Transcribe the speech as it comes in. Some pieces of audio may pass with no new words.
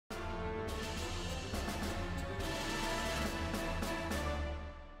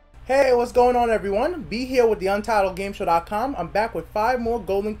Hey, what's going on, everyone? Be here with the UntitledGameShow.com. I'm back with 5 more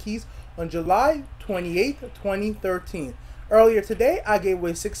golden keys on July 28th, 2013. Earlier today, I gave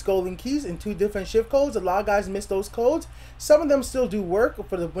away 6 golden keys in 2 different shift codes. A lot of guys missed those codes. Some of them still do work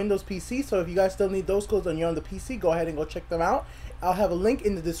for the Windows PC, so if you guys still need those codes and you're on the PC, go ahead and go check them out. I'll have a link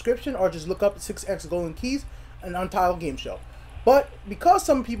in the description, or just look up 6x golden keys and Untitled Game Show. But because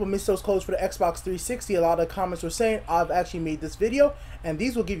some people missed those codes for the Xbox 360, a lot of comments were saying I've actually made this video, and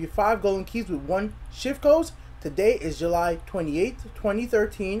these will give you 5 golden keys with 1 shift codes. Today is July 28th,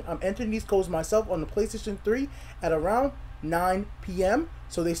 2013. I'm entering these codes myself on the PlayStation 3 at around 9 p.m.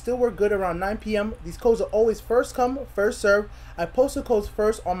 So they still work good around 9 p.m. These codes are always first come, first serve. I post the codes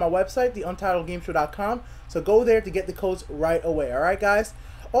first on my website, TheUntitledGameShow.com. So go there to get the codes right away. Alright, guys?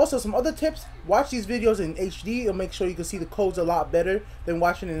 Also, some other tips: watch these videos in HD. It'll make sure you can see the codes a lot better than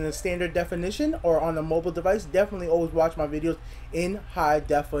watching it in a standard definition or on a mobile device. Definitely always watch my videos in high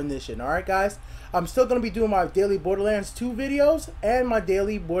definition. Alright, guys? I'm still going to be doing my daily Borderlands 2 videos and my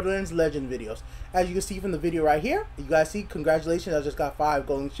daily Borderlands Legend videos. As you can see from the video right here, you guys see, congratulations, I just got 5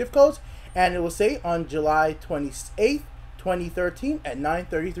 golden shift codes. And it will say on July 28th, 2013 at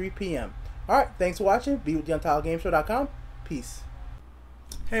 9:33 p.m. Alright, thanks for watching. Be with TheUntitledGameShow.com. Peace.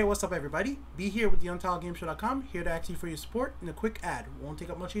 Hey, what's up, everybody? Be here with the UntitledGameShow.com, here to ask you for your support in a quick ad. Won't take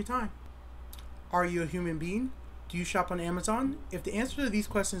up much of your time. Are you a human being? Do you shop on Amazon? If the answer to these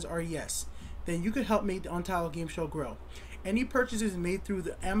questions are yes, then you could help make the Untitled Game Show grow. Any purchases made through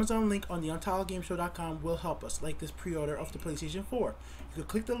the Amazon link on the UntitledGameShow.com will help us, like this pre-order of the PlayStation 4. You can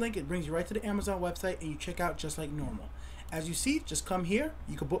click the link, it brings you right to the Amazon website, and you check out just like normal. As you see, just come here,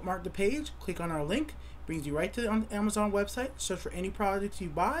 you can bookmark the page, click on our link, brings you right to the Amazon website, search for any product you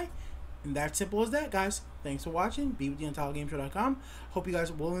buy, and that's simple as that, guys. Thanks for watching. Be with the UntitledGameShow.com. Hope you guys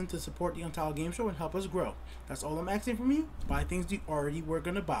are willing to support the Untitled Game Show and help us grow. That's all I'm asking from you. Buy things you already were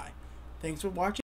going to buy. Thanks for watching.